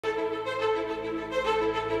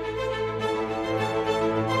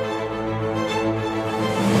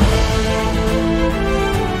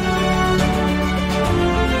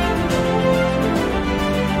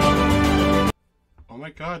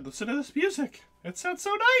god, listen to this music. It sounds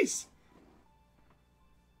so nice.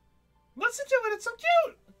 Listen to it, it's so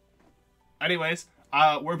cute. Anyways,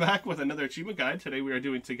 we're back with another achievement guide. Today we are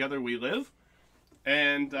doing Together We Live.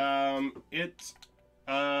 And it's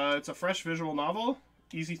a fresh visual novel.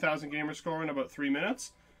 Easy 1,000 gamer score in about 3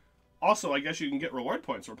 minutes. Also, I guess you can get reward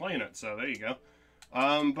points for playing it, so there you go.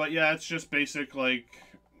 But yeah, it's just basic, like,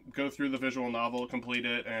 go through the visual novel, complete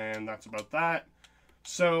it, and that's about that.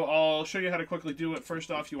 So I'll show you how to quickly do it. First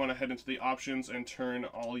off, you want to head into the options and turn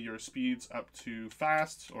all your speeds up to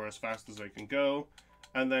fast, or as fast as they can go.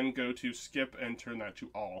 And then go to skip and turn that to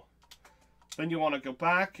all. Then you want to go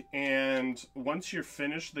back, and once you're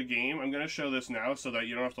finished the game, I'm going to show this now so that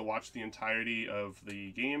you don't have to watch the entirety of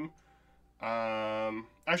the game.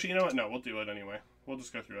 Actually, you know what? No, we'll do it anyway. We'll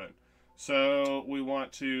just go through it. So we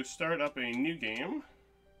want to start up a new game.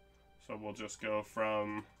 So we'll just go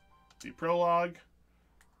from the prologue,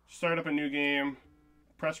 start up a new game,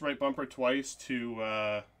 press right bumper twice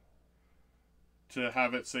to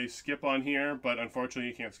have it say skip on here, but unfortunately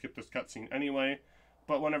you can't skip this cutscene anyway.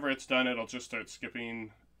 But whenever it's done, it'll just start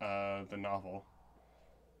skipping the novel.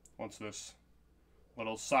 Once this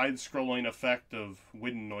little side-scrolling effect of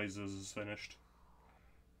wind noises is finished.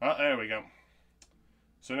 Oh, there we go.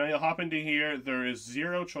 So now you'll hop into here. There is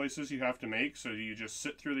 0 choices you have to make, so you just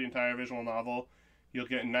sit through the entire visual novel. You'll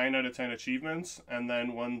get 9 out of 10 achievements, and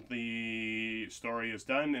then when the story is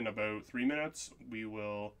done in about 3 minutes, we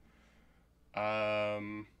will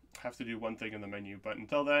have to do one thing in the menu. But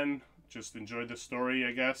until then, just enjoy the story,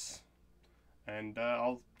 I guess, and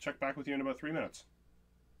I'll check back with you in about 3 minutes.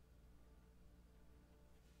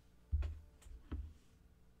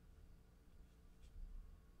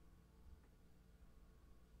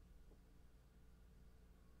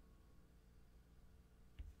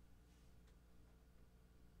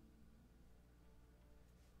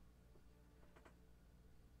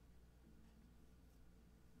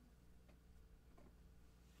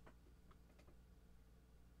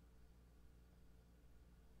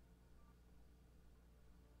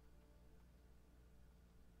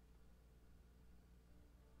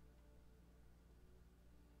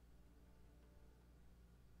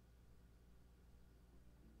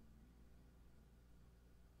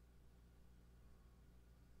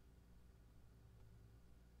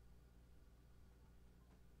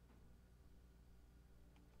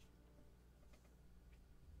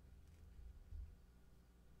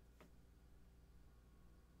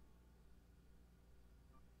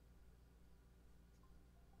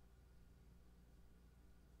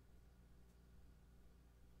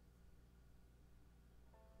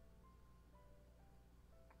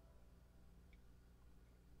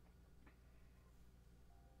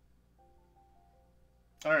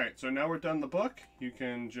 Alright, so now we're done the book. You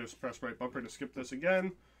can just press right bumper to skip this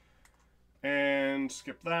again. And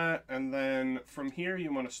skip that. And then from here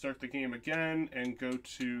you want to start the game again and go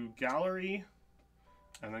to Gallery.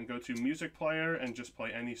 And then go to Music Player and just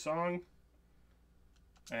play any song.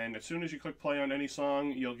 And as soon as you click play on any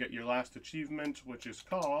song, you'll get your last achievement, which is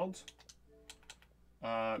called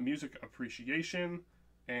Music Appreciation.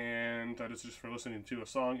 And that is just for listening to a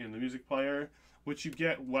song in the music player, which you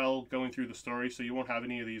get while going through the story, so you won't have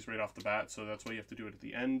any of these right off the bat, so that's why you have to do it at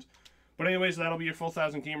the end. But anyways, that'll be your full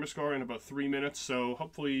 1,000 gamer score in about 3 minutes, so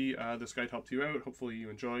hopefully this guide helped you out. Hopefully you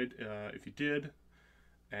enjoyed. If you did,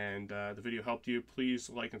 and the video helped you, please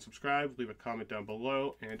like and subscribe, leave a comment down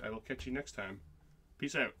below, and I will catch you next time.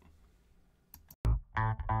 Peace out.